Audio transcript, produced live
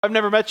I've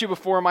never met you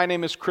before. My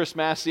name is Chris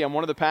Massey. I'm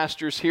one of the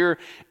pastors here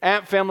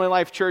at Family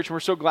Life Church, and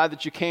we're so glad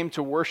that you came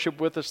to worship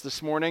with us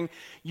this morning.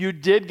 You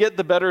did get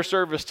the better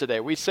service today.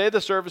 We say the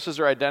services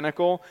are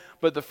identical,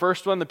 but the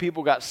first one, the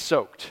people got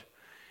soaked.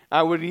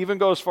 I would even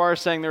go as far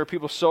as saying there were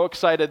people so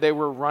excited they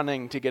were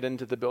running to get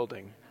into the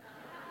building.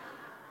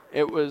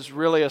 It was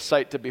really a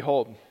sight to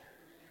behold.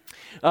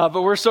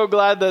 But we're so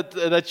glad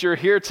that you're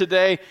here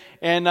today,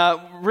 and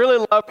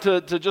really love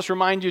to just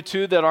remind you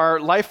too that our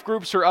life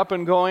groups are up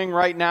and going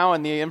right now,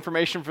 and the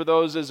information for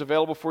those is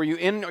available for you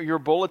in your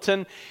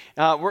bulletin.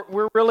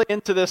 We're really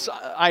into this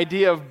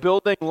idea of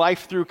building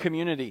life through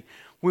community.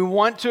 We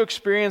want to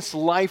experience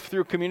life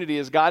through community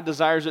as God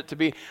desires it to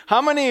be.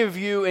 How many of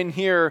you in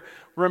here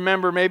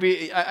remember,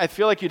 maybe, I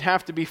feel like you'd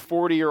have to be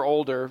 40 or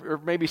older, or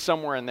maybe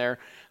somewhere in there.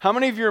 How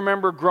many of you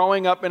remember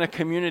growing up in a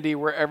community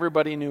where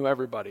everybody knew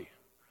everybody?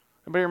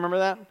 Anybody remember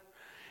that?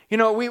 You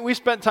know, we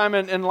spent time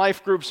in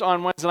life groups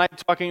on Wednesday night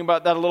talking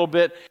about that a little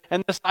bit,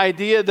 and this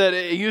idea that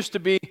it used to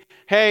be,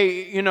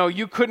 hey, you know,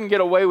 you couldn't get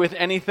away with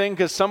anything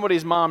because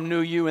somebody's mom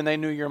knew you and they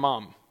knew your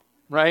mom,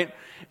 right?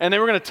 And they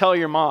were going to tell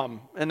your mom,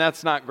 and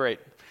that's not great.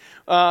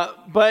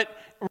 But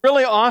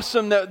really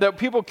awesome that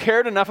people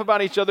cared enough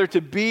about each other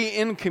to be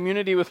in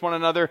community with one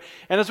another.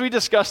 And as we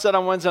discussed that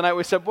on Wednesday night,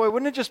 we said, boy,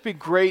 wouldn't it just be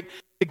great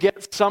to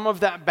get some of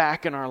that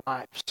back in our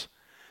lives?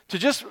 To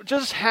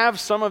just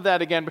have some of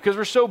that again, because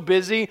we're so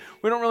busy,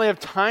 we don't really have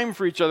time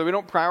for each other, we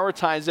don't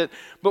prioritize it,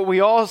 but we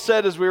all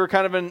said as we were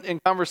kind of in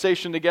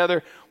conversation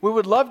together, we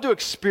would love to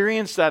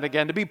experience that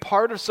again, to be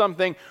part of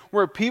something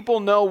where people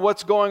know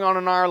what's going on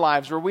in our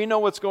lives, where we know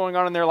what's going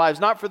on in their lives,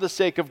 not for the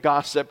sake of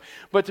gossip,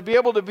 but to be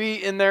able to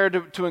be in there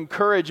to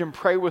encourage and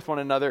pray with one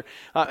another.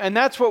 And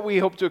that's what we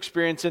hope to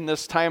experience in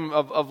this time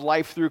of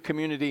life through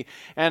community.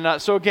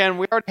 And so again,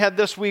 we already had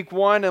this week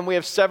 1, and we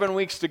have 7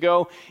 weeks to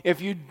go.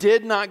 If you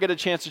did not get a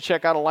chance to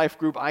check out a life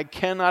group, I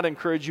cannot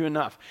encourage you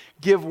enough.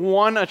 Give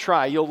one a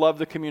try. You'll love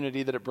the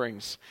community that it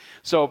brings.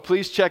 So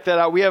please check that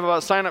out. We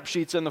have sign-up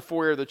sheets in the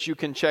foyer that you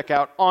can check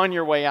out on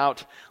your way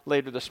out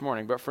later this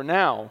morning. But for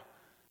now,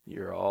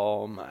 you're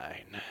all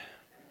mine.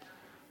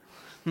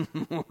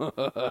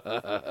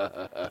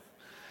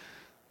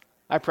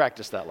 I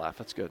practiced that laugh.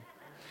 That's good.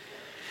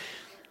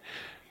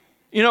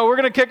 You know, we're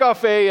going to kick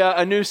off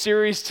a new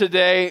series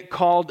today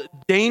called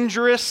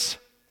Dangerous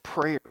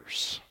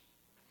Prayers.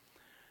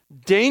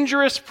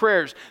 Dangerous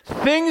prayers.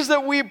 Things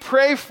that we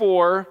pray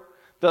for,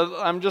 that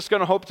I'm just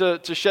going to hope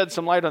to shed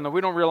some light on that. We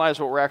don't realize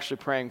what we're actually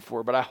praying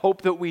for, but I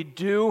hope that we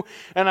do,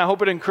 and I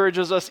hope it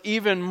encourages us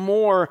even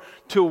more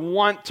to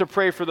want to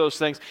pray for those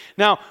things.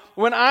 Now,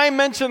 when I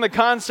mention the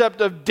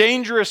concept of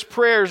dangerous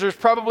prayers, there's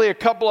probably a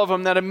couple of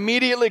them that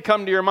immediately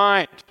come to your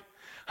mind.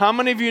 How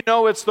many of you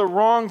know it's the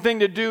wrong thing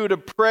to do to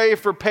pray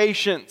for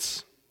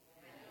patience?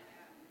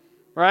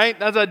 Right?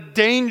 That's a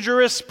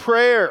dangerous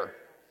prayer.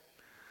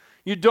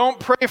 You don't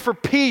pray for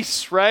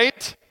peace,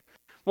 right?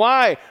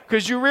 Why?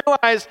 Because you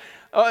realize,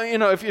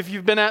 if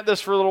you've been at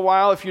this for a little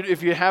while,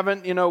 if you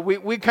haven't,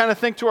 we kind of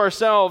think to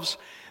ourselves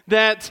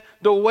that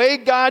the way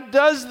God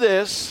does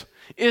this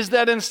is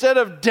that instead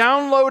of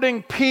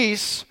downloading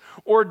peace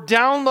or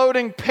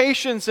downloading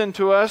patience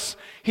into us,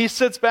 he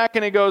sits back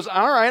and he goes,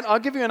 all right, I'll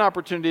give you an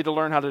opportunity to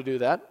learn how to do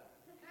that.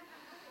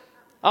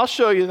 I'll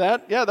show you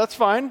that. Yeah, that's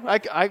fine.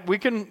 We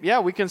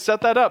can set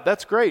that up.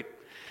 That's great.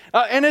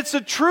 And it's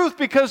the truth,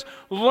 because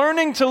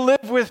learning to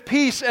live with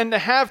peace and to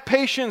have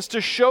patience, to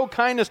show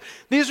kindness,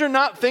 these are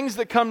not things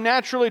that come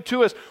naturally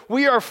to us.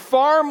 We are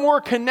far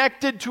more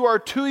connected to our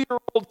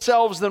 2-year-old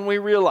selves than we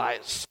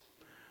realize.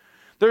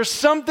 There's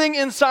something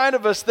inside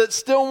of us that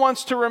still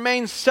wants to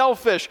remain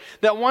selfish,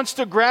 that wants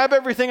to grab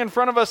everything in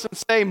front of us and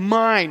say,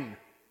 mine.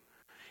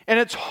 And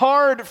it's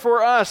hard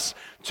for us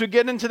to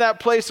get into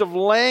that place of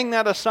laying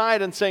that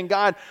aside and saying,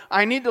 God,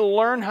 I need to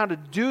learn how to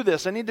do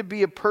this. I need to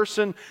be a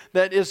person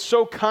that is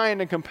so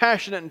kind and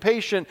compassionate and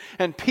patient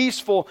and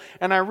peaceful.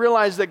 And I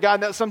realize that,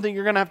 God, that's something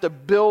you're going to have to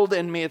build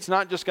in me. It's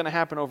not just going to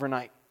happen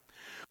overnight.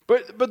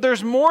 But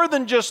there's more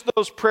than just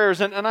those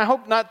prayers. And I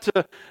hope not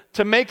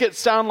to make it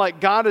sound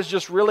like God is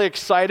just really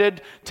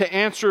excited to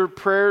answer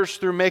prayers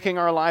through making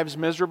our lives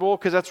miserable,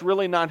 because that's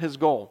really not his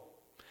goal.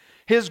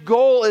 His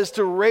goal is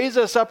to raise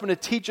us up and to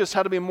teach us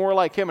how to be more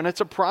like him, and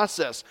it's a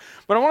process.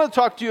 But I want to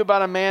talk to you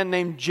about a man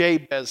named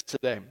Jabez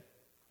today.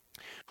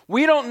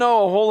 We don't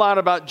know a whole lot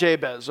about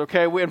Jabez,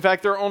 okay? In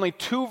fact, there are only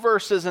 2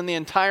 verses in the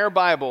entire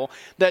Bible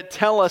that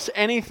tell us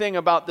anything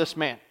about this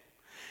man.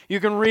 You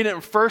can read it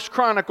in 1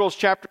 Chronicles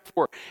chapter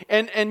 4.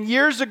 And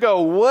years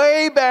ago,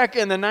 way back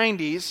in the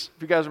 90s,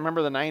 if you guys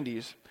remember the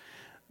 90s,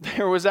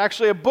 there was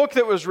actually a book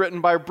that was written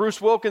by Bruce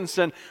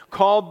Wilkinson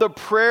called The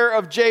Prayer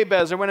of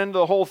Jabez. I went into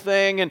the whole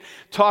thing and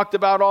talked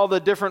about all the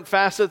different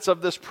facets of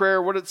this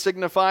prayer, what it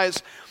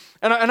signifies.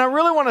 And I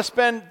really want to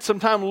spend some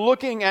time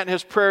looking at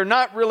his prayer,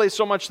 not really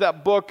so much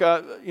that book,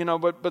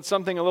 but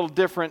something a little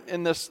different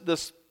in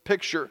this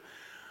picture.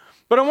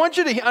 But I want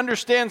you to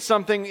understand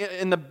something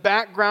in the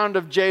background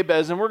of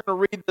Jabez, and we're going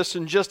to read this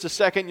in just a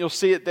second. You'll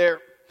see it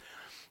there.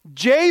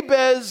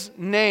 Jabez's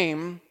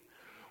name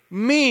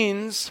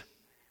means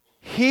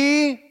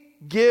he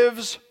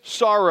gives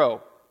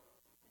sorrow.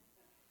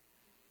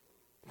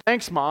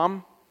 Thanks,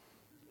 Mom.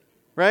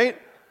 Right?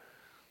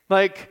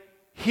 Like,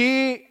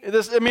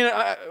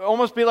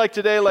 almost be like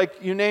today, like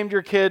you named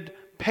your kid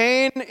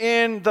Pain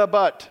in the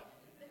Butt.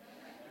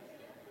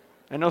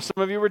 I know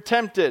some of you were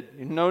tempted.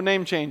 No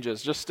name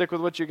changes. Just stick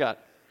with what you got.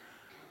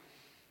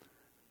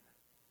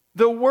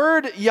 The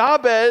word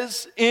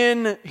Yabez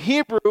in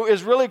Hebrew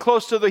is really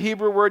close to the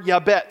Hebrew word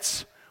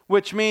Yabetz,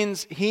 which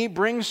means he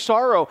brings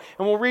sorrow.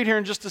 And we'll read here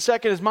in just a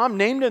second. His mom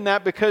named him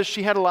that because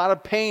she had a lot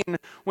of pain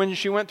when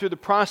she went through the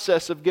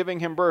process of giving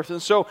him birth.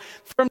 And so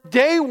from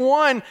day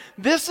one,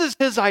 this is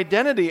his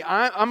identity.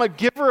 I'm a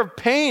giver of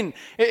pain.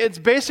 It's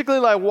basically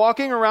like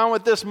walking around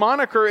with this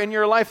moniker in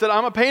your life that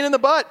I'm a pain in the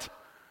butt.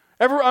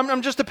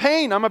 I'm just a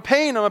pain. I'm a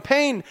pain. I'm a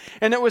pain.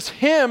 And it was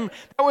him.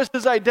 That was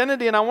his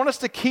identity. And I want us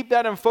to keep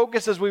that in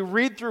focus as we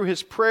read through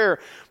his prayer,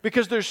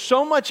 because there's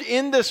so much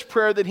in this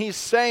prayer that he's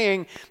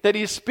saying, that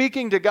he's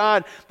speaking to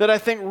God, that I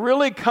think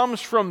really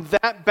comes from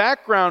that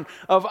background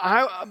of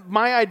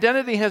my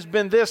identity has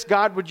been this.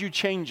 God, would you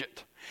change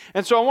it?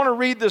 And so I want to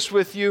read this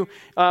with you,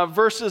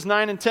 verses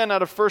 9 and 10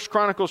 out of 1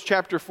 Chronicles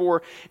chapter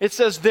 4. It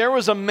says, "There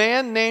was a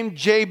man named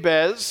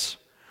Jabez,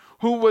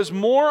 who was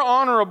more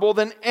honorable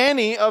than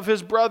any of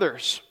his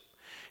brothers.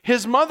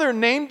 His mother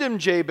named him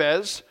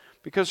Jabez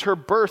because her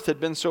birth had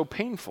been so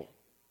painful.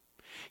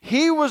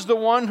 He was the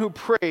one who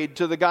prayed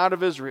to the God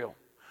of Israel,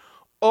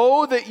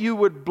 'Oh, that you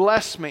would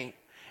bless me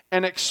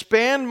and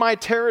expand my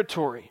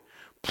territory.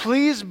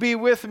 Please be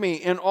with me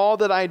in all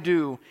that I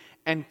do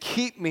and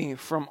keep me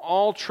from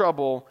all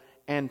trouble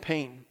and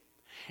pain.'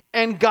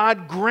 And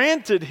God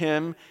granted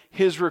him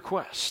his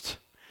request."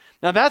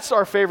 Now that's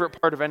our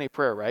favorite part of any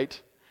prayer, right?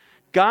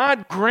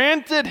 God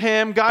granted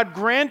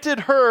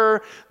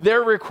her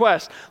their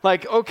request.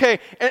 Like, okay,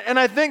 and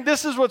I think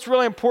this is what's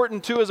really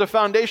important too as a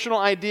foundational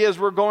idea as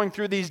we're going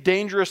through these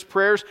dangerous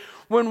prayers.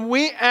 When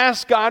we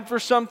ask God for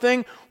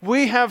something,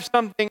 we have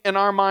something in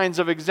our minds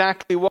of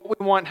exactly what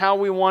we want, how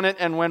we want it,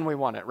 and when we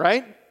want it,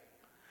 right?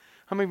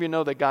 How many of you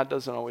know that God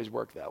doesn't always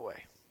work that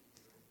way?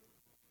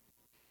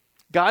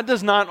 God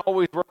does not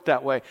always work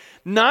that way.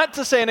 Not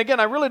to say, and again,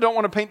 I really don't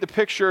want to paint the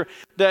picture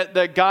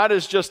that God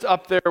is just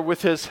up there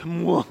with his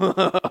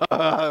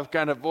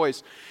kind of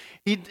voice.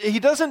 He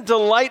doesn't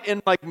delight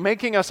in like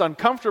making us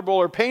uncomfortable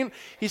or pain.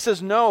 He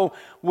says, no,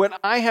 what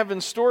I have in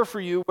store for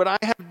you, what I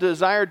have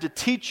desired to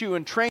teach you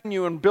and train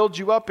you and build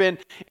you up in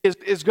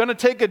is going to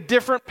take a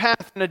different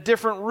path and a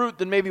different route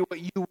than maybe what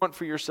you want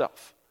for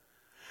yourself.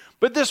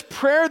 But this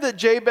prayer that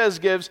Jabez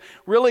gives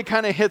really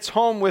kind of hits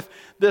home with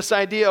this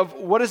idea of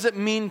what does it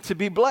mean to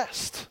be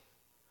blessed?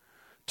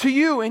 To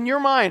you, in your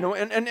mind.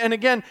 And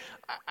again,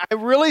 I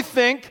really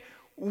think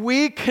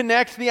we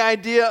connect the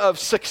idea of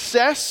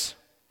success,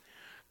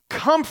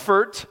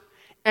 comfort,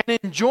 and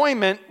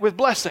enjoyment with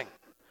blessing.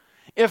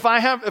 If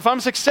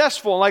I'm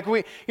successful, like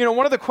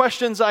one of the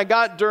questions I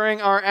got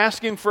during our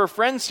Asking for a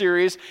Friend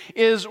series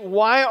is,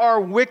 why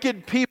are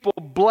wicked people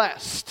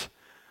blessed?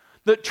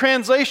 The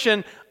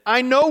translation,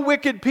 I know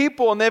wicked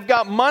people and they've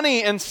got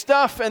money and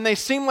stuff and they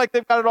seem like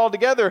they've got it all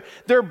together.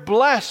 They're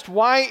blessed.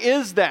 Why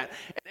is that?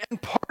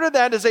 And part of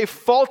that is a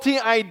faulty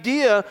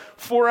idea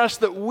for us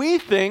that we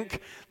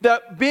think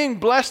that being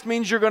blessed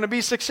means you're going to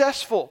be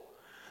successful.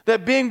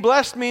 That being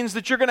blessed means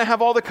that you're going to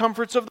have all the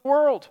comforts of the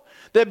world.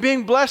 That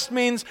being blessed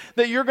means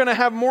that you're going to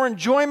have more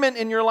enjoyment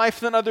in your life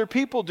than other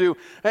people do.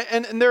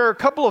 And there are a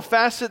couple of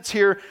facets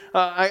here,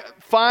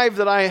 5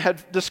 that I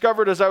had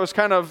discovered as I was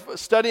kind of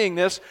studying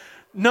this.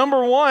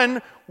 Number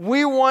 1,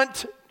 we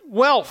want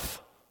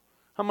wealth.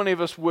 How many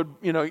of us would,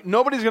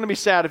 nobody's going to be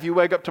sad if you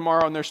wake up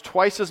tomorrow and there's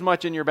twice as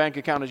much in your bank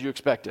account as you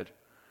expected.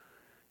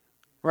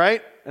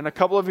 Right? And a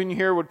couple of you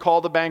here would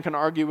call the bank and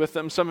argue with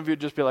them. Some of you would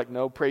just be like,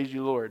 no, praise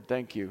you, Lord.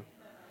 Thank you.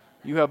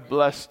 You have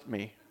blessed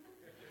me.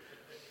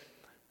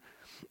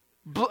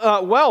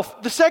 Wealth.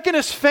 The second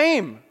is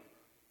fame.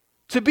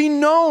 To be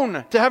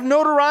known, to have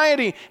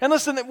notoriety. And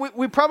listen,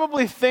 we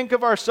probably think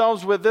of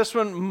ourselves with this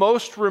one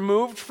most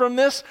removed from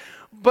this,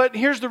 but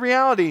here's the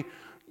reality.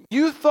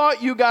 You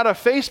thought you got a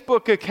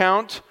Facebook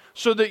account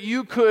so that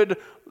you could,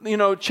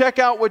 check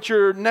out what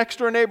your next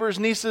door neighbor's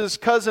niece's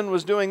cousin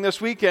was doing this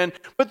weekend,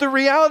 but the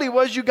reality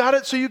was you got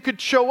it so you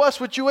could show us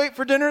what you ate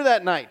for dinner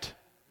that night.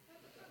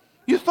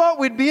 You thought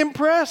we'd be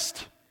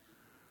impressed.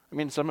 I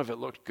mean, some of it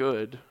looked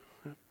good.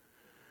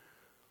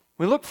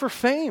 We look for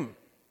fame.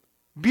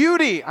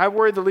 Beauty. I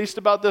worried the least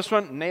about this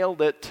one.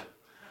 Nailed it.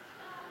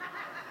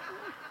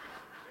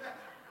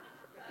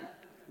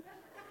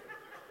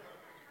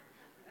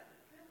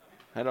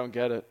 I don't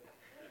get it.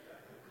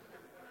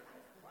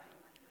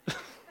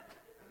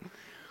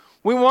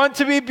 We want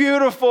to be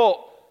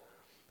beautiful.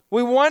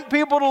 We want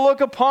people to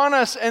look upon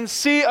us and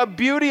see a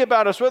beauty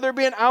about us, whether it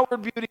be an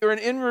outward beauty or an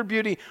inward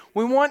beauty.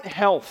 We want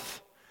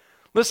health.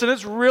 Listen,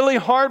 it's really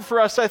hard for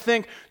us, I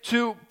think,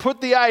 to put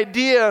the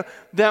idea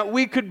that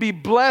we could be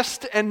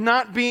blessed and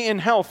not be in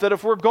health. That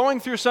if we're going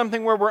through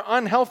something where we're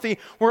unhealthy,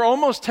 we're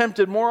almost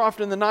tempted more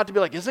often than not to be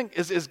like,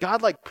 is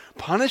God like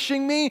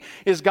punishing me?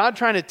 Is God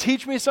trying to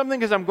teach me something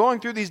because I'm going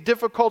through these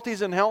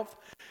difficulties in health?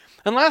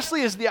 And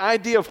lastly is the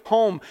idea of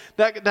home,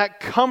 that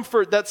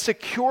comfort, that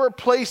secure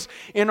place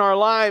in our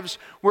lives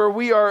where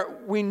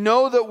we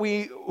know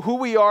who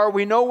we are,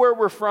 we know where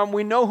we're from,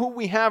 we know who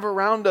we have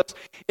around us.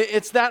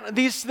 It's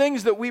these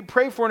things that we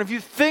pray for. And if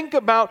you think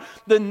about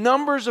the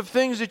numbers of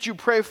things that you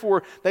pray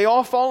for, they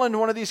all fall into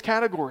one of these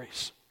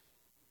categories.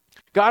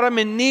 God, I'm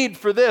in need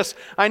for this.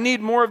 I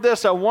need more of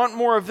this. I want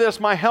more of this.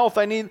 My health,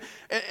 I need,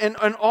 and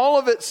all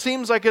of it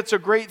seems like it's a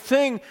great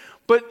thing.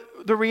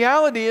 But the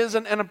reality is,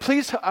 and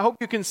please, I hope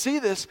you can see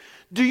this,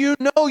 do you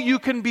know you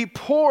can be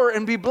poor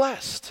and be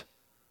blessed?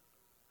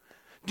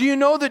 Do you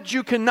know that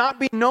you cannot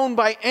be known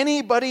by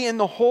anybody in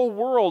the whole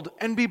world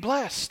and be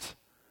blessed?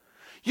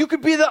 You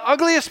could be the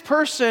ugliest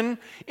person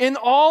in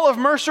all of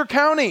Mercer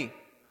County.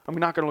 I'm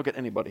not going to look at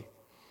anybody.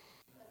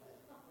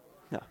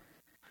 Yeah.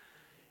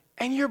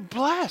 And you're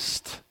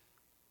blessed.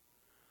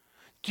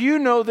 Do you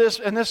know this?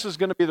 And this is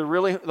going to be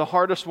the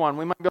hardest one.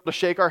 We might be able to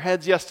shake our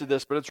heads yes to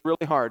this, but it's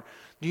really hard.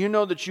 Do you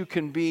know that you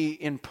can be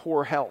in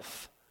poor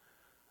health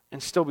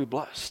and still be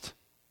blessed?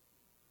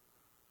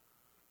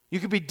 You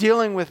could be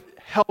dealing with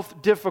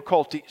health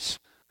difficulties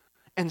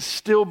and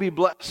still be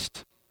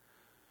blessed.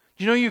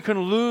 You know you can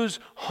lose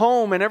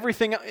home and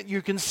everything.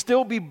 You can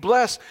still be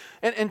blessed.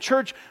 And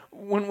church,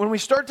 when we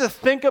start to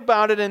think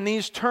about it in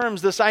these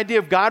terms, this idea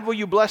of God, will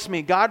you bless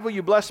me? God, will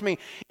you bless me?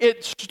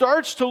 It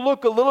starts to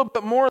look a little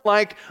bit more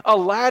like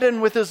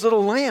Aladdin with his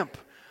little lamp.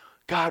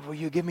 God, will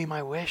you give me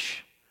my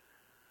wish?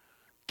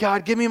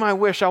 God, give me my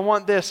wish. I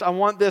want this. I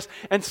want this.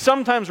 And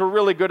sometimes we're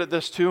really good at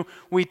this too.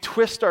 We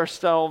twist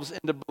ourselves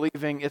into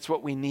believing it's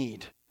what we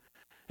need.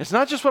 It's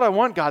not just what I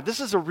want, God. This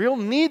is a real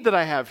need that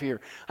I have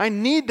here. I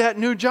need that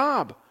new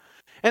job.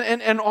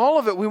 And all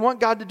of it, we want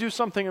God to do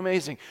something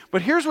amazing.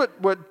 But here's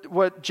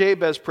what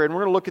Jabez prayed. And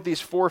we're going to look at these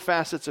 4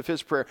 facets of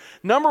his prayer.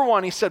 Number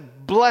 1, he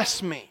said,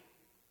 bless me.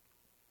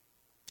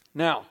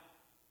 Now,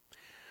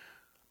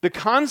 the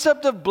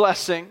concept of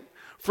blessing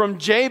from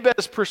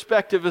Jabez's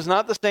perspective is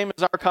not the same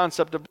as our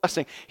concept of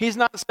blessing. He's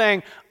not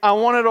saying, I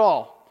want it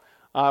all.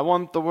 I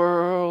want the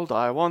world.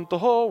 I want the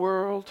whole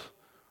world.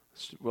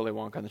 It's Willy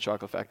Wonka and the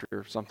Chocolate Factory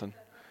or something.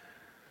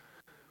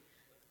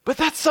 But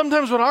that's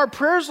sometimes what our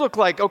prayers look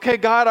like. Okay,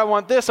 God, I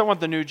want this. I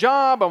want the new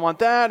job. I want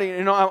that.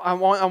 You know, I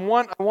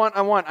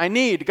want. I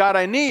need. God,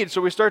 I need.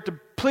 So we start to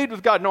plead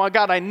with God. No,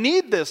 God, I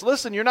need this.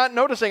 Listen, you're not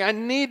noticing. I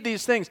need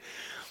these things.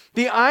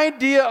 The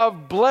idea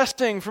of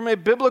blessing from a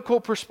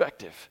biblical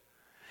perspective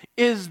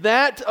is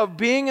that of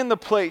being in the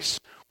place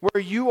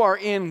where you are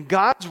in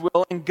God's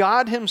will and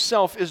God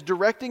himself is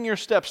directing your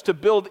steps to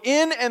build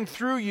in and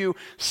through you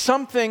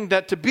something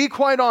that, to be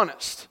quite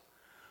honest,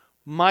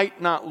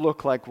 might not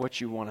look like what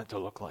you want it to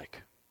look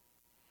like.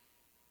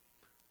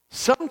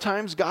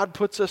 Sometimes God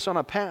puts us on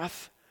a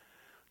path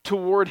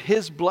toward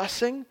his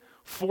blessing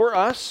for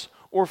us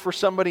or for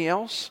somebody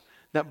else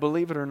that,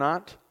 believe it or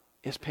not,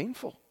 is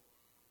painful.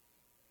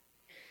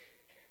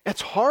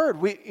 It's hard.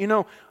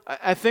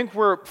 I think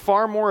we're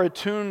far more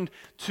attuned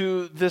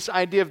to this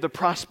idea of the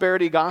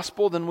prosperity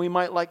gospel than we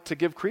might like to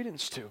give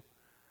credence to.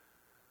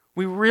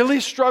 We really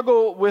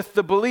struggle with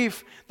the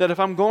belief that if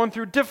I'm going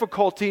through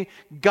difficulty,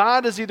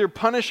 God is either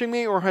punishing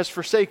me or has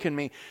forsaken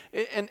me.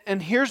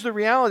 And here's the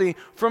reality.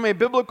 From a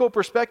biblical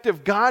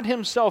perspective, God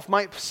himself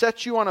might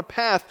set you on a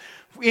path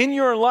in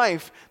your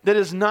life that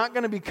is not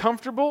going to be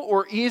comfortable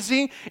or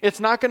easy. It's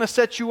not going to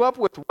set you up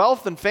with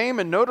wealth and fame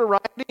and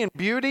notoriety and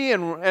beauty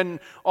and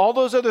all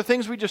those other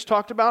things we just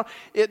talked about,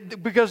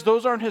 because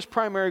those aren't his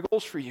primary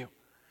goals for you.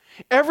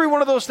 Every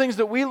one of those things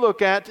that we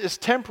look at is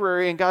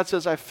temporary, and God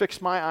says, I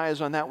fix my eyes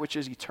on that which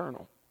is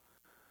eternal.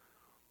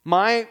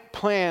 My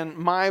plan,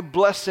 my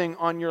blessing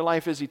on your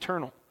life is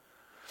eternal.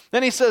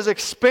 Then he says,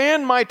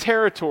 expand my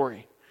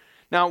territory.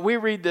 Now, we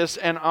read this,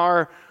 and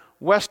our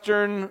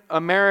Western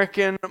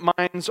American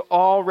minds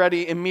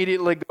already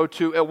immediately go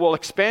to, well,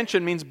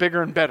 expansion means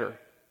bigger and better,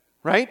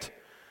 right?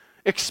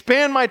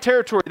 Expand my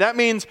territory. That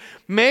means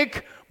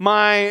make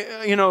my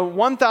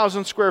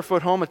 1,000 square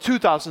foot home a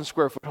 2,000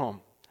 square foot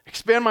home.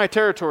 Expand my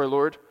territory,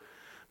 Lord.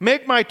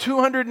 Make my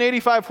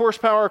 285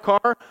 horsepower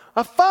car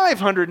a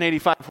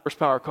 585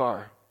 horsepower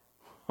car.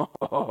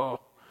 Oh,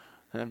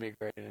 that'd be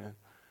great. Yeah.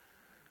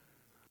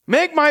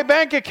 Make my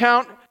bank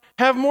account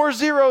have more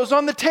zeros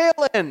on the tail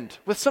end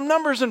with some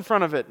numbers in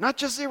front of it, not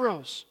just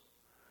zeros.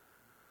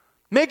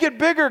 Make it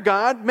bigger,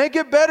 God. Make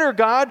it better,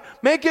 God.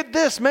 Make it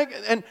this.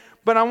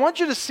 But I want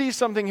you to see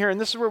something here, and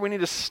this is where we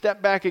need to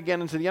step back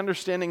again into the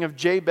understanding of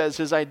Jabez,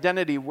 his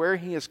identity, where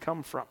he has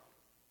come from.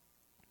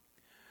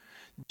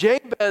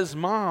 Jabez's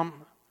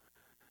mom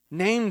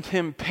named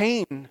him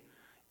pain,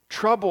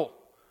 trouble,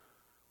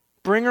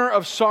 bringer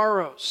of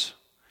sorrows.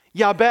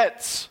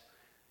 Yabetz.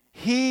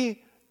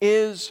 He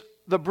is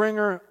the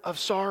bringer of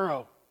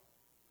sorrow.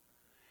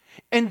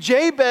 And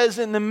Jabez,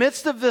 in the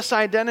midst of this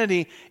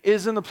identity,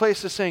 is in the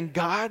place of saying,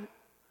 God,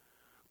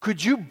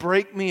 could you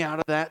break me out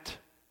of that?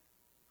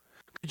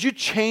 Could you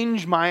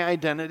change my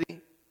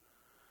identity?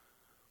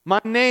 My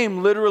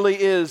name literally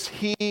is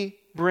He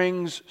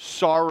brings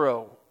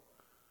sorrow.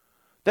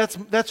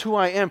 That's who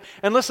I am.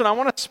 And listen, I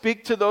want to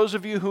speak to those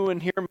of you who in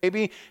here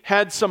maybe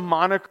had some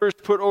monikers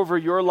put over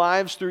your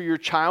lives through your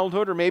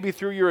childhood or maybe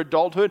through your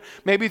adulthood,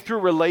 maybe through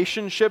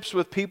relationships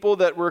with people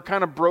that were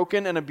kind of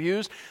broken and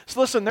abused. So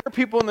listen, there are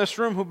people in this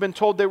room who've been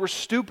told they were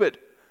stupid,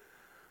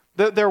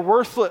 that they're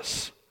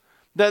worthless,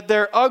 that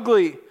they're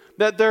ugly,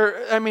 that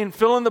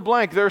fill in the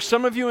blank. There are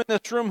some of you in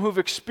this room who've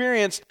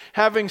experienced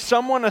having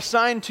someone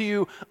assign to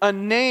you a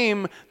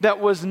name that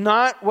was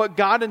not what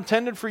God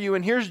intended for you.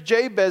 And here's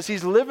Jabez.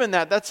 He's living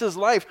that. That's his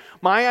life.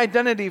 My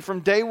identity from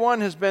day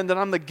one has been that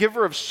I'm the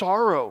giver of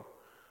sorrow.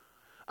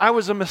 I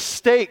was a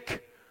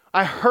mistake.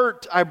 I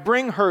hurt, I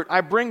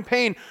bring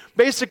pain.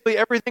 Basically,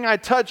 everything I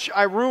touch,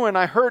 I ruin,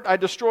 I hurt, I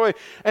destroy.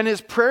 And his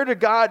prayer to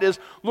God is,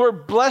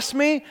 Lord, bless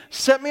me,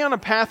 set me on a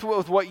path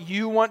with what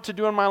you want to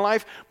do in my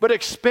life, but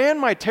expand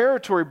my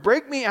territory.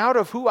 Break me out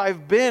of who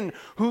I've been,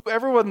 who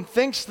everyone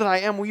thinks that I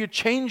am. Will you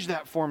change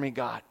that for me,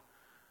 God?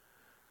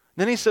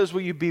 Then he says,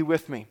 will you be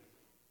with me?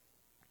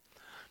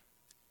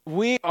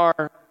 We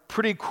are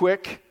pretty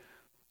quick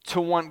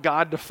to want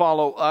God to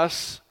follow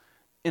us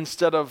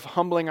instead of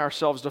humbling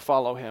ourselves to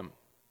follow him.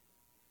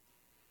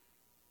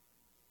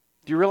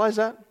 Do you realize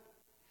that?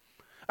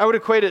 I would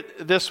equate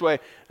it this way.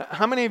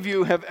 How many of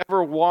you have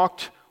ever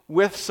walked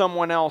with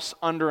someone else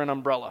under an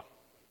umbrella?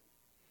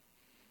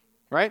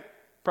 Right?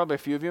 Probably a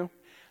few of you.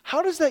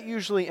 How does that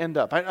usually end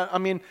up? I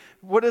mean,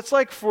 what it's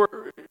like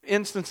for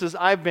instances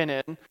I've been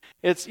in,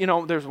 it's,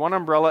 there's one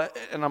umbrella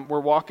and we're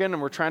walking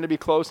and we're trying to be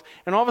close.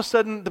 And all of a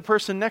sudden the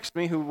person next to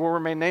me, who will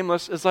remain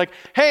nameless, is like,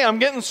 hey, I'm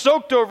getting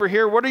soaked over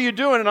here. What are you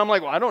doing? And I'm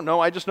like, well, I don't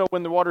know. I just know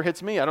when the water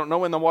hits me. I don't know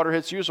when the water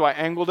hits you. So I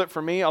angled it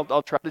for me.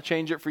 I'll try to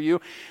change it for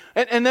you.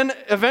 And then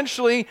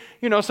eventually,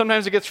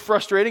 sometimes it gets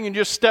frustrating and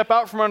you just step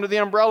out from under the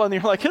umbrella and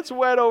you're like, it's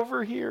wet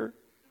over here.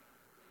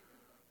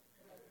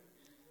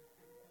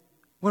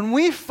 When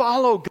we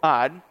follow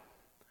God,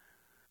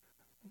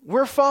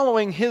 we're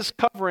following his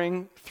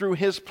covering through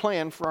his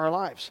plan for our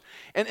lives.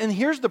 And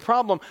here's the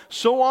problem.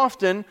 So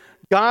often,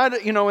 God,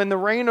 in the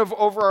reign of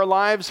over our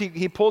lives,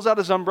 he pulls out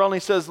his umbrella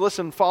and he says,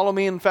 listen, follow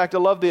me. In fact, I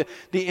love the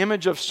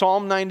image of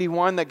Psalm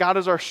 91, that God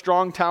is our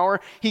strong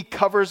tower. He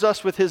covers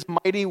us with his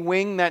mighty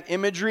wing, that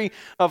imagery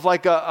of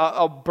like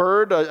a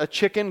bird, a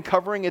chicken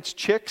covering its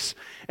chicks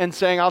and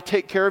saying, I'll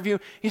take care of you.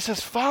 He says,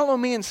 follow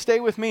me and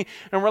stay with me.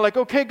 And we're like,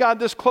 okay, God,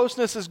 this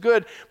closeness is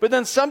good. But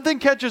then something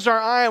catches our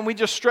eye and we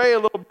just stray a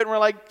little bit and we're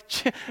like,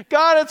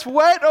 God, it's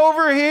wet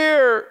over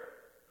here.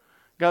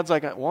 God's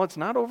like, well, it's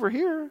not over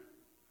here.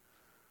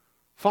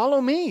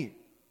 Follow me.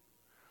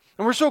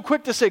 And we're so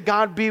quick to say,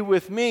 God, be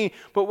with me.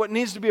 But what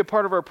needs to be a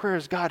part of our prayer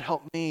is, God,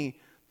 help me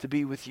to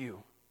be with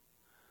you.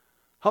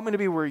 Help me to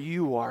be where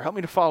you are. Help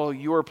me to follow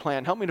your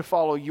plan. Help me to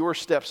follow your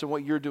steps and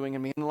what you're doing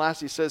in me. And last,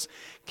 he says,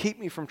 keep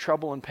me from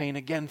trouble and pain.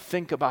 Again,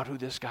 think about who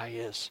this guy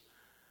is.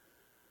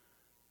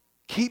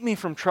 Keep me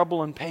from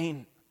trouble and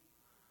pain.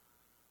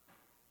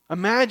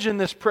 Imagine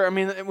this prayer. I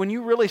mean, when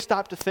you really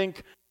stop to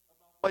think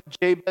what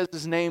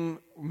Jabez's name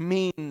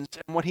means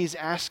and what he's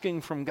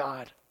asking from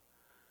God.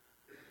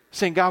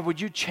 Saying, God, would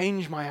you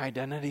change my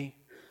identity?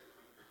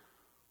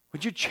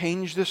 Would you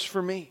change this for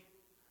me?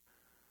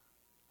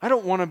 I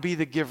don't want to be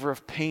the giver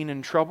of pain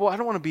and trouble. I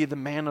don't want to be the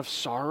man of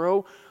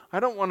sorrow. I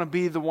don't want to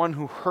be the one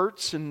who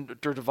hurts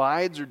or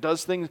divides or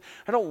does things.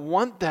 I don't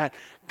want that.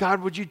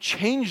 God, would you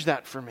change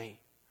that for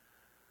me?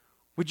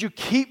 Would you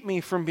keep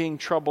me from being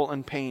trouble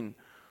and pain?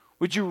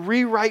 Would you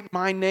rewrite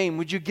my name?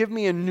 Would you give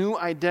me a new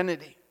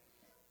identity?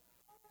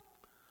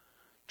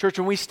 Church,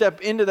 when we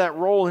step into that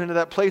role, into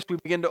that place, we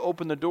begin to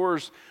open the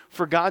doors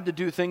for God to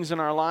do things in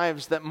our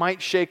lives that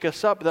might shake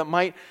us up, that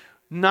might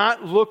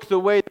not look the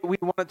way that we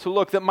want it to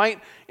look, that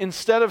might,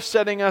 instead of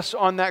setting us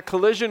on that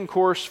collision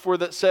course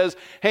that says,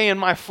 hey, in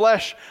my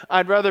flesh,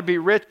 I'd rather be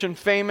rich and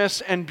famous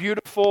and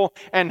beautiful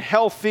and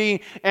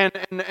healthy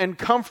and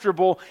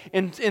comfortable,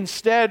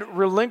 instead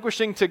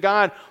relinquishing to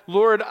God,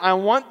 Lord, I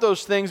want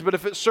those things, but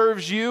if it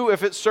serves you,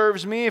 if it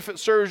serves me, if it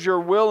serves your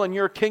will and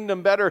your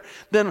kingdom better,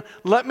 then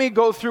let me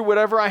go through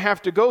whatever I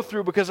have to go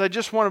through because I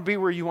just want to be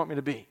where you want me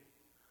to be.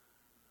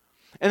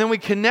 And then we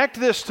connect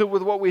this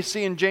with what we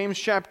see in James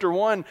chapter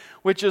 1,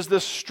 which is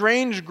this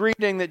strange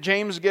greeting that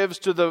James gives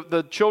to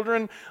the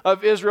children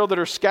of Israel that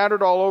are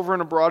scattered all over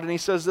and abroad. And he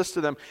says this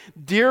to them,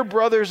 dear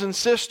brothers and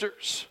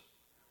sisters,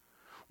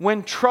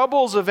 when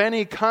troubles of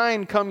any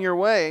kind come your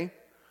way,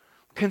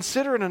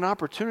 consider it an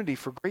opportunity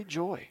for great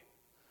joy.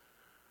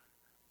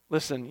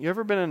 Listen, you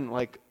ever been in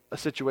like a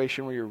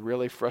situation where you're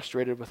really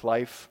frustrated with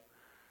life?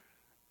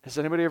 Has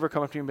anybody ever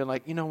come up to you and been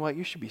like, you know what,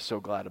 you should be so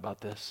glad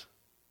about this?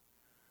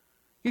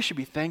 You should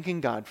be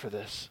thanking God for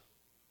this.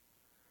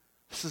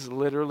 This is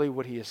literally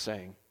what he is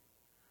saying.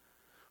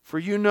 For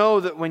you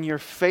know that when your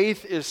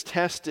faith is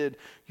tested,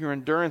 your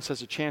endurance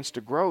has a chance to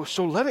grow.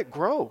 So let it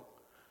grow.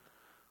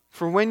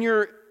 For when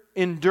your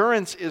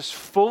endurance is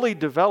fully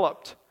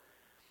developed,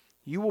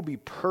 you will be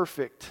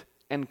perfect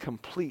and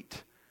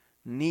complete,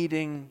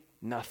 needing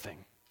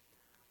nothing.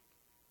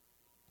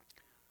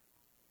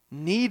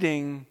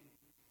 Needing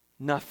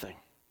nothing.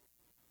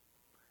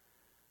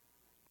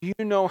 Do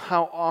you know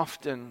how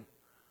often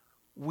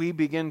we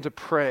begin to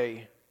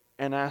pray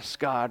and ask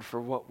God for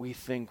what we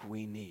think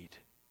we need.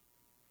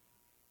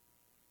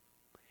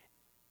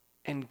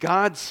 And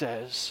God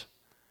says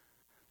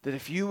that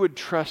if you would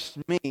trust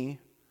me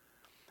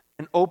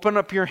and open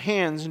up your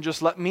hands and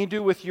just let me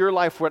do with your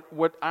life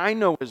what I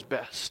know is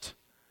best.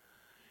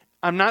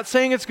 I'm not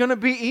saying it's going to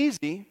be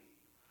easy.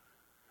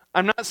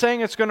 I'm not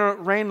saying it's going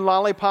to rain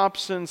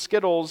lollipops and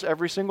Skittles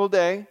every single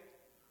day.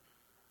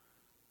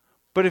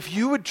 But if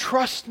you would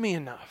trust me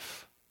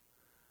enough,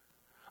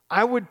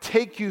 I would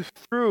take you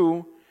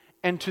through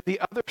and to the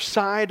other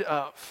side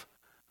of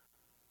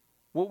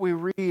what we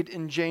read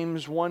in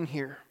James 1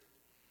 here.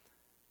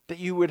 That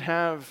you would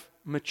have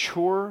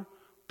mature,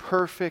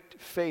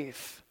 perfect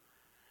faith,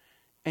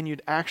 and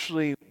you'd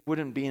actually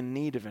wouldn't be in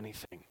need of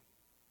anything.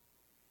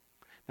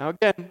 Now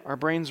again, our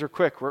brains are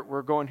quick.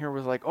 We're going here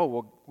with like,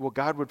 oh, well,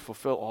 God would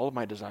fulfill all of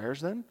my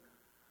desires then?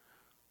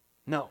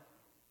 No.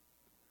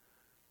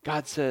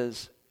 God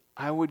says,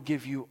 I would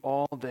give you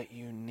all that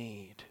you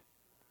need.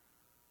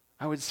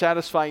 I would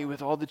satisfy you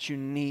with all that you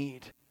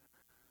need.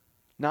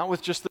 Not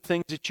with just the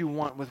things that you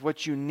want, with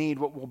what you need,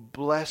 what will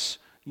bless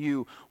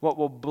you, what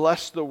will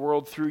bless the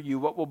world through you,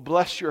 what will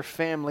bless your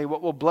family,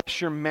 what will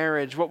bless your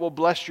marriage, what will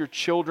bless your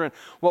children,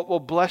 what will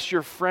bless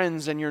your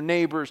friends and your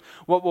neighbors,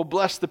 what will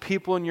bless the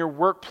people in your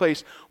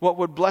workplace, what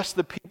would bless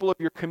the people of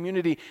your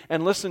community.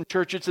 And listen,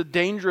 church, it's a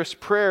dangerous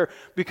prayer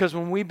because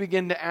when we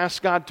begin to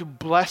ask God to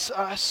bless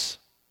us,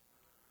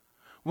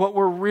 what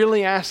we're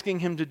really asking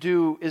Him to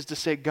do is to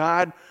say,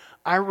 God,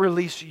 I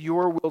release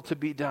your will to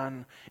be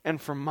done and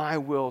for my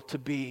will to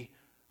be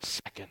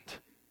second.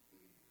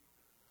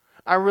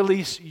 I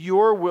release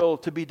your will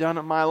to be done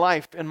in my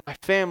life, in my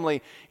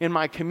family, in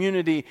my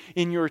community,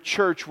 in your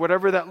church,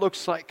 whatever that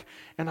looks like.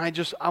 And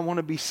I want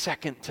to be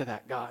second to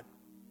that, God.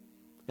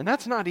 And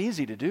that's not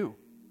easy to do.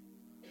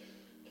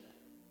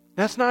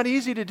 That's not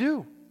easy to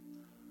do.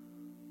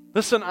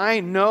 Listen, I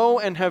know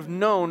and have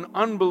known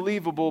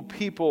unbelievable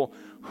people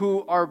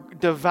who are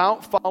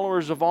devout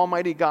followers of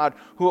Almighty God,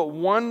 who at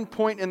one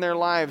point in their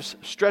lives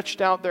stretched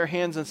out their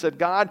hands and said,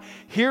 God,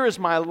 here is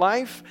my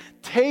life.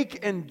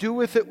 Take and do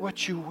with it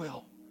what you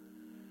will.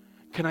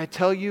 Can I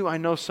tell you, I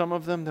know some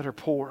of them that are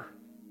poor.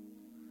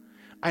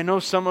 I know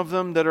some of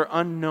them that are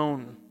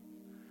unknown.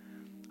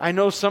 I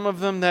know some of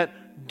them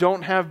that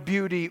don't have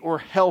beauty or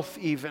health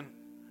even.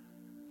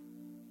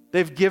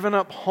 They've given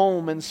up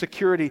home and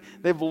security.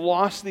 They've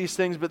lost these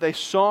things, but they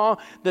saw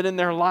that in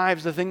their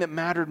lives the thing that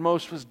mattered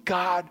most was,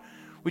 God,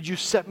 would you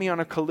set me on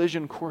a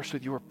collision course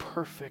with your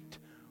perfect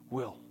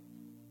will?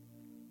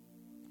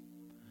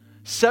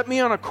 Set me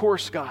on a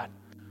course, God,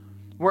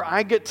 where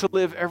I get to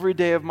live every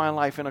day of my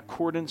life in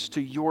accordance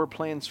to your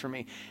plans for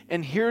me.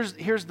 And here's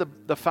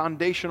the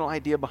foundational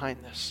idea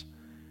behind this.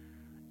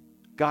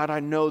 God, I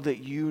know that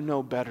you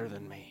know better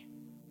than me.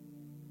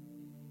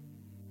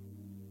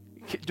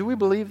 Do we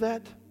believe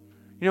that?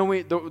 You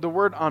know, the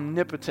word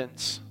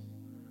omnipotence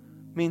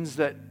means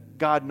that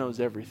God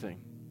knows everything.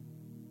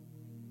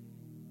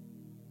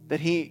 That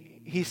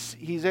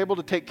He's able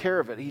to take care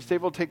of it. He's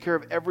able to take care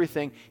of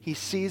everything. He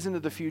sees into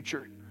the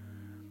future.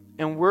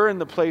 And we're in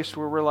the place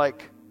where we're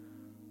like,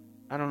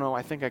 I don't know,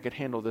 I think I could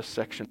handle this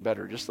section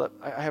better.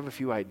 I have a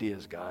few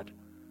ideas, God.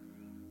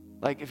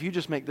 Like if you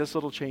just make this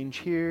little change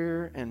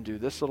here and do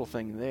this little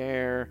thing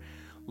there,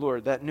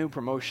 Lord, that new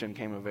promotion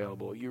came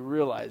available. You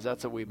realize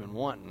that's what we've been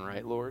wanting,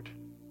 right, Lord?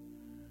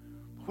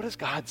 What does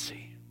God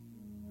see?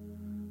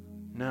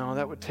 No,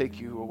 that would take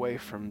you away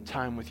from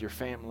time with your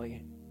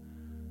family.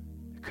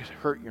 It could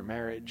hurt your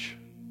marriage.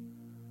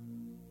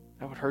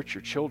 That would hurt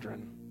your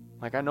children.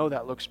 Like, I know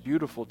that looks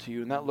beautiful to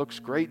you and that looks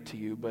great to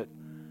you, but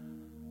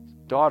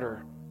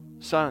daughter,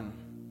 son,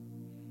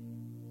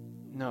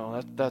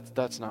 no,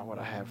 that's not what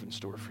I have in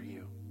store for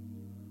you.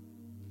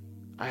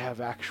 I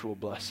have actual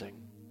blessing.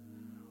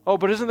 Oh,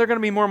 but isn't there going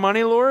to be more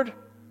money, Lord?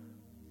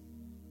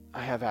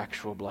 I have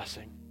actual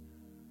blessing.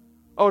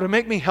 Oh, to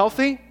make me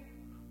healthy?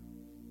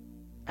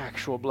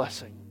 Actual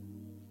blessing.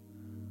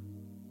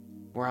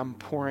 Where I'm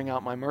pouring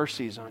out my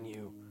mercies on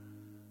you,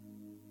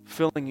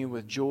 filling you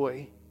with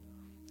joy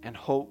and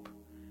hope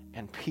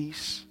and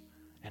peace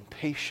and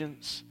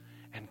patience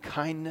and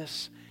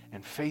kindness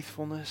and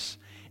faithfulness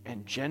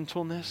and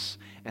gentleness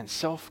and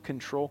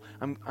self-control.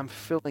 I'm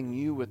filling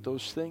you with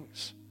those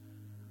things.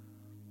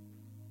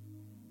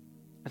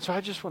 And so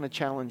I just want to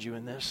challenge you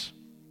in this.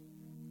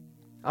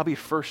 I'll be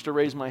first to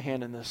raise my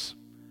hand in this.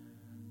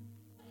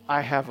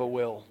 I have a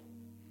will.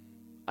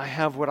 I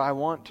have what I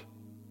want.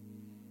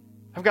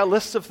 I've got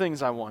lists of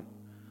things I want.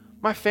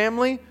 My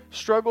family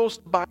struggles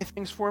to buy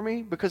things for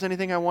me because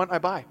anything I want, I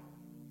buy.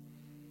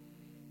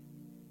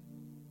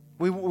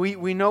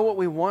 We know what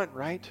we want,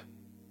 right?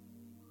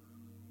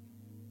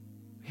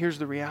 Here's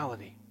the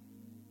reality.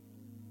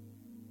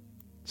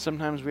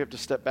 Sometimes we have to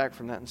step back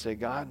from that and say,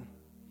 God,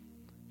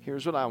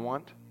 here's what I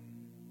want.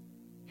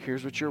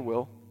 Here's what your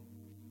will.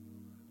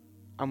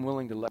 I'm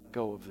willing to let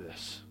go of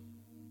this.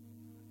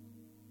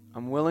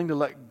 I'm willing to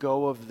let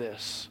go of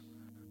this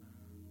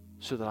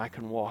so that I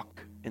can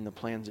walk in the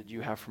plans that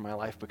you have for my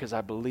life, because I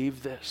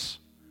believe this.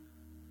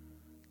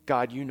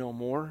 God, you know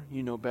more,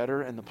 you know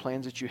better, and the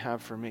plans that you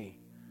have for me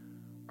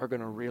are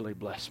going to really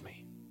bless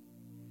me.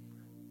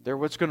 They're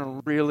what's going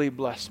to really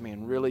bless me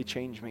and really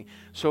change me.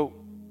 So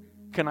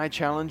can I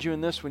challenge you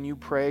in this? When you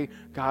pray,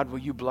 God, will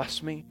you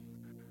bless me?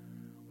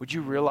 Would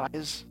you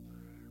realize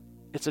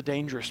it's a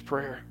dangerous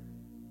prayer?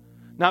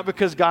 Not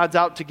because God's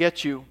out to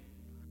get you,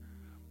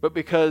 but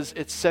because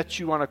it sets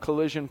you on a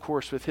collision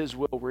course with His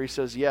will, where He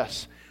says,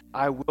 yes,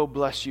 I will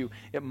bless you.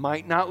 It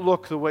might not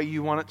look the way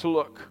you want it to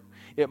look.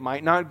 It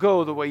might not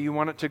go the way you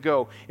want it to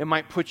go. It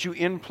might put you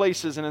in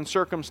places and in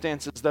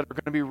circumstances that are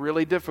going to be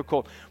really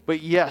difficult.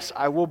 But yes,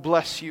 I will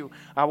bless you.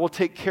 I will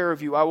take care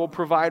of you. I will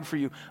provide for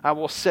you. I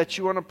will set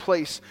you on a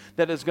place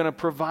that is going to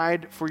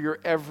provide for your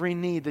every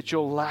need, that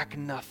you'll lack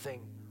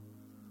nothing.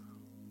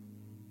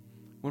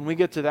 When we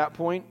get to that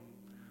point,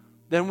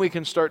 then we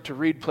can start to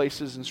read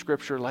places in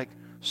Scripture like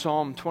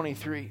Psalm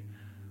 23,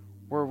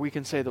 where we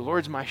can say, the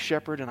Lord's my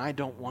shepherd and I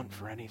don't want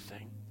for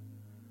anything.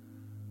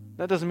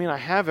 That doesn't mean I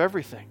have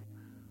everything,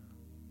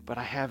 but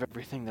I have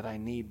everything that I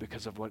need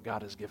because of what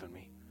God has given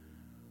me.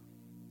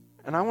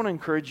 And I want to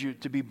encourage you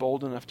to be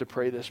bold enough to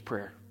pray this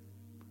prayer.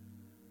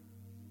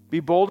 Be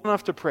bold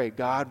enough to pray,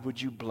 God,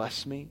 would you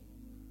bless me?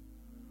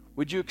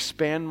 Would you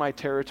expand my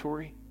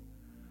territory?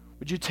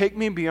 Would you take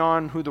me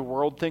beyond who the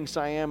world thinks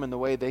I am and the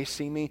way they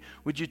see me?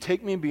 Would you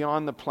take me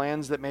beyond the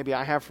plans that maybe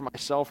I have for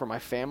myself or my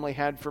family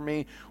had for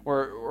me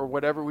or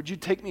whatever? Would you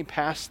take me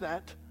past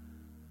that?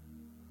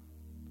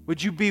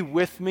 Would you be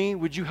with me?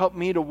 Would you help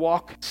me to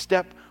walk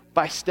step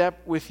by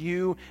step with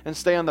you and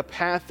stay on the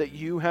path that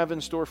you have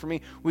in store for me?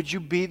 Would you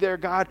be there,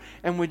 God?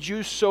 And would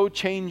you so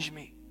change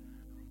me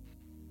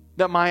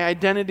that my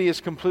identity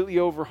is completely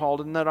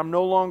overhauled and that I'm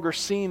no longer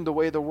seen the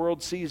way the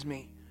world sees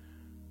me,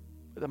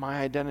 but that my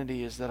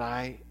identity is that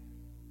I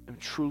am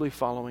truly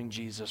following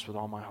Jesus with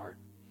all my heart?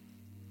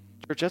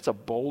 Church, that's a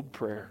bold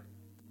prayer.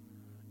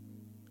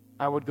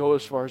 I would go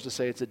as far as to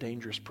say it's a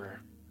dangerous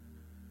prayer.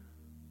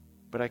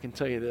 But I can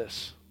tell you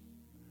this,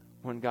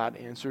 when God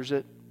answers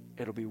it,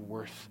 it'll be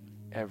worth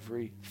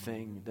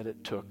everything that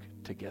it took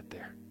to get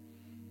there.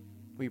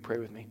 Will you pray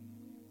with me?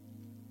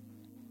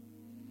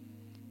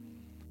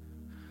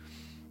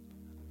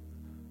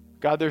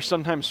 God, there's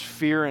sometimes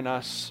fear in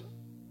us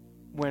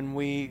when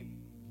we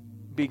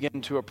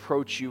begin to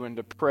approach you and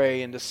to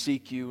pray and to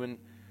seek you, and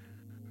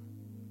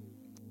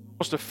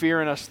almost a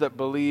fear in us that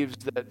believes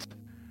that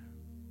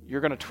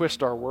you're going to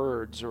twist our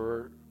words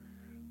or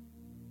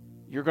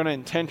you're going to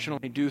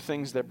intentionally do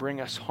things that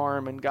bring us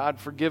harm. And God,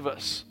 forgive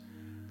us.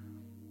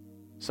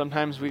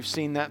 Sometimes we've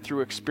seen that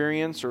through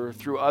experience or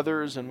through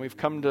others, and we've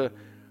come to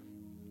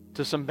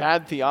some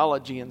bad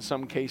theology in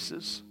some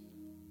cases.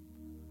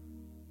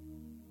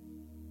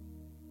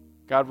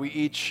 God, we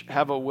each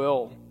have a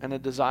will and a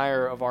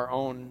desire of our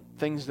own,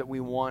 things that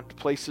we want,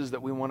 places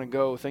that we want to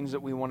go, things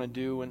that we want to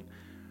do. And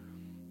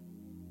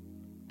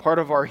part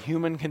of our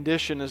human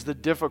condition is the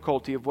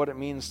difficulty of what it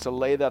means to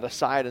lay that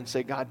aside and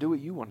say, God, do what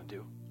you want to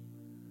do.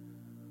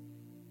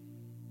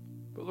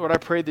 But Lord, I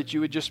pray that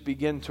you would just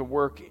begin to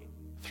work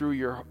through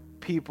your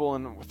people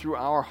and through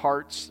our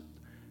hearts.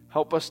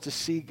 Help us to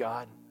see,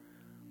 God,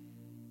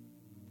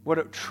 what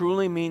it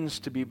truly means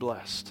to be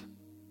blessed.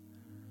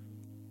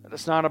 That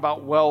it's not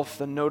about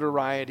wealth and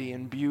notoriety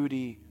and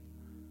beauty.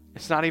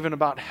 It's not even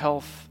about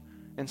health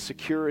and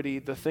security,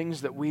 the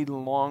things that we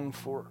long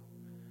for.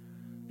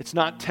 It's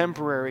not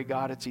temporary,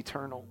 God, it's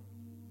eternal.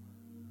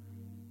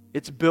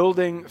 It's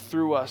building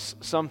through us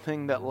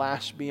something that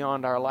lasts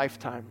beyond our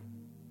lifetime.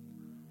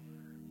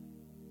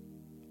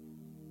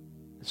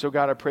 And so,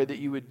 God, I pray that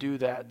you would do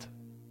that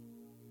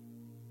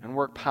and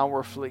work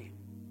powerfully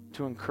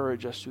to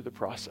encourage us through the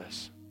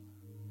process.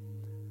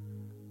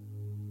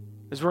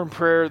 As we're in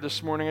prayer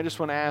this morning, I just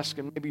want to ask,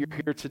 and maybe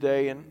you're here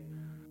today, and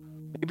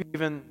maybe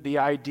even the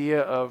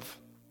idea of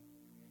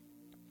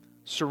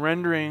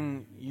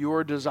surrendering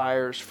your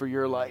desires for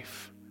your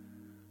life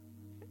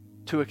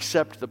to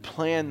accept the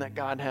plan that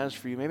God has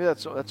for you. Maybe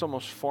that's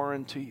almost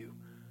foreign to you.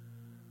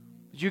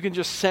 You can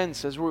just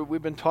sense, as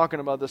we've been talking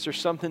about this, there's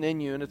something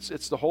in you, and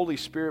it's the Holy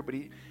Spirit, but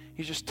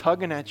He's just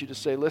tugging at you to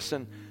say,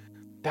 listen,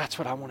 that's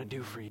what I want to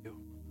do for you.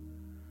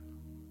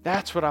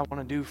 That's what I want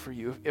to do for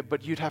you.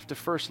 But you'd have to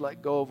first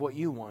let go of what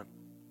you want.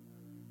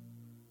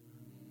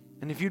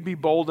 And if you'd be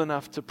bold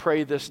enough to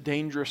pray this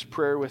dangerous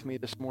prayer with me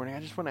this morning, I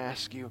just want to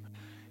ask you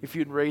if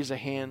you'd raise a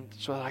hand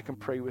so that I can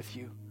pray with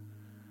you.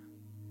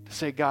 To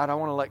say, God, I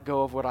want to let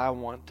go of what I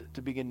want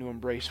to begin to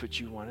embrace what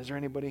you want. Is there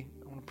anybody?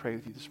 I want to pray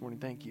with you this morning.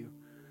 Thank you.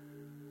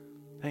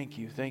 Thank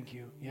you. Thank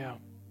you. Yeah.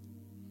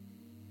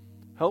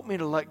 Help me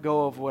to let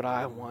go of what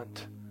I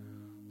want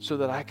so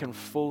that I can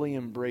fully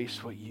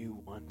embrace what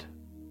you want.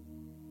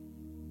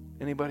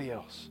 Anybody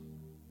else?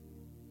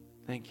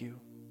 Thank you.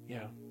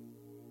 Yeah.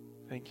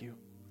 Thank you.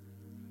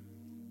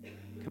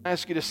 Can I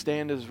ask you to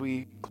stand as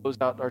we close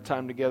out our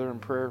time together in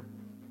prayer?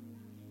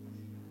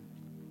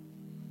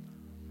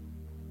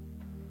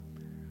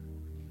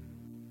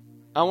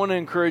 I want to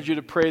encourage you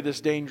to pray this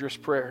dangerous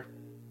prayer.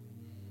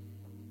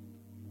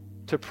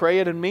 To pray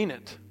it and mean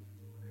it.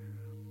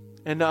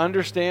 And to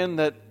understand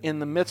that in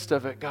the midst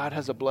of it, God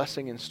has a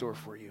blessing in store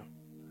for you.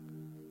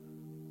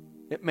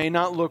 It may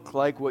not look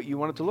like what you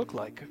want it to look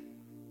like.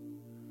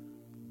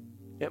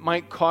 It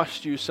might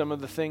cost you some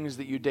of the things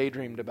that you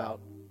daydreamed about.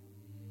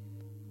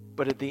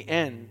 But at the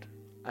end,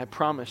 I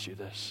promise you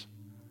this,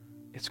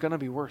 it's going to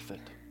be worth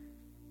it.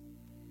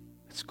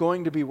 It's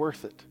going to be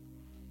worth it.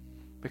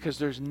 Because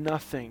there's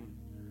nothing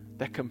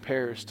that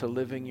compares to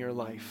living your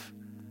life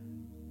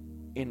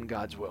in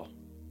God's will.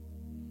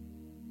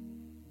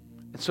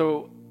 And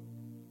so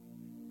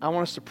I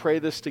want us to pray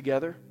this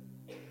together.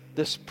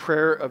 This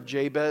prayer of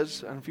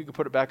Jabez. I don't know if you could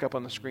put it back up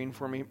on the screen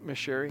for me, Miss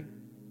Sherry.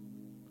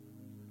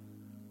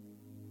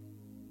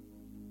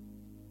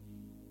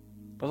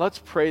 But let's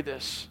pray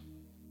this.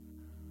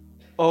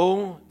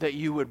 Oh, that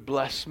you would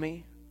bless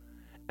me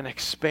and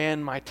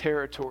expand my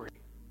territory.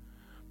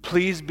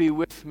 Please be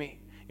with me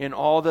in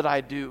all that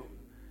I do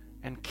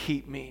and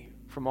keep me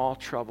from all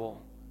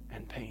trouble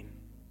and pain.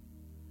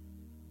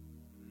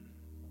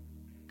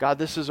 God,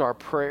 this is our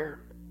prayer.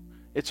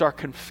 It's our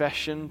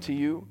confession to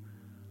you.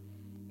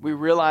 We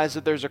realize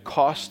that there's a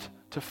cost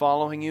to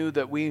following you,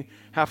 that we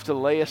have to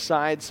lay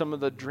aside some of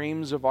the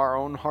dreams of our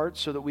own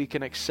hearts so that we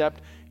can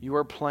accept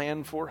your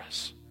plan for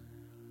us.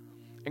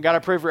 And God, I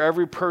pray for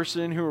every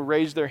person who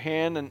raised their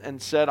hand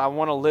and said, I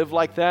want to live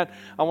like that.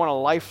 I want a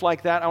life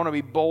like that. I want to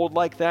be bold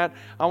like that.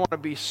 I want to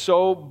be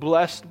so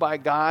blessed by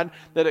God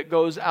that it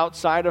goes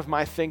outside of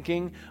my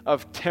thinking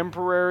of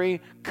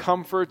temporary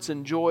comforts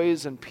and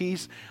joys and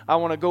peace. I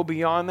want to go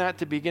beyond that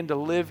to begin to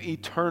live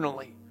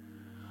eternally.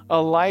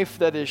 A life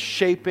that is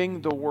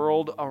shaping the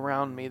world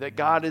around me, that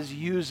God is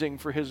using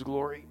for His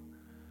glory.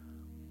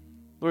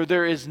 Lord,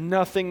 there is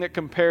nothing that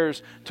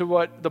compares to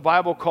what the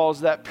Bible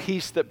calls that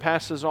peace that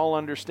passes all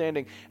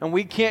understanding. And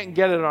we can't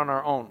get it on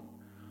our own.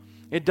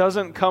 It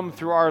doesn't come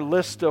through our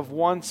list of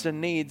wants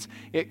and needs.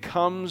 It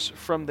comes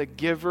from the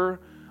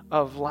giver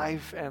of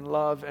life and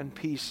love and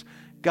peace.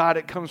 God,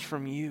 it comes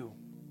from you.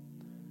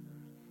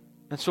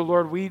 And so,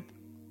 Lord, we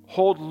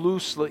hold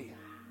loosely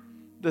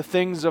the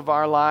things of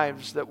our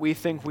lives that we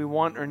think we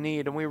want or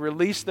need, and we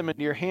release them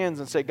into your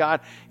hands and say,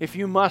 God, if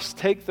you must,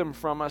 take them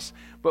from us,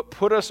 but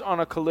put us on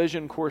a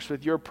collision course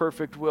with your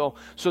perfect will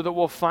so that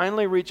we'll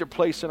finally reach a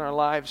place in our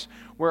lives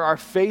where our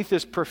faith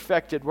is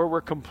perfected, where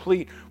we're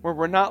complete, where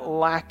we're not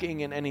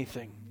lacking in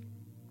anything.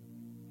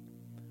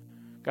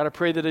 God, I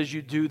pray that as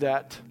you do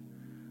that,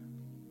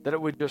 that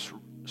it would just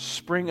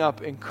spring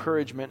up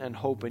encouragement and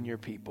hope in your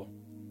people.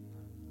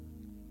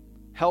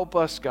 Help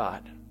us,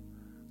 God,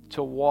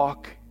 to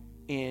walk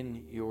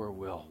in your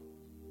will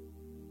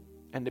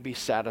and to be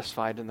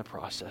satisfied in the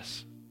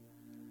process.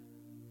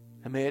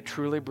 And may it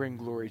truly bring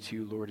glory to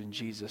you, Lord, in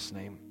Jesus'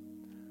 name.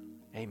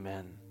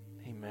 Amen.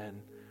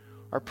 Amen.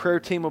 Our prayer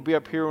team will be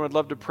up here and would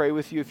love to pray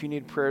with you if you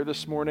need prayer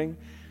this morning.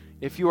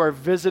 If you are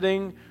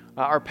visiting,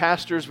 our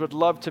pastors would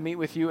love to meet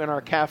with you in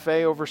our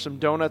cafe over some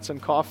donuts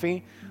and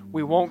coffee.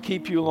 We won't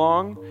keep you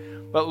long,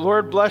 but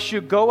Lord bless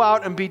you. Go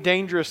out and be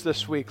dangerous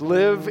this week.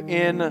 Live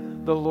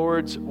in the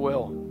Lord's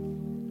will.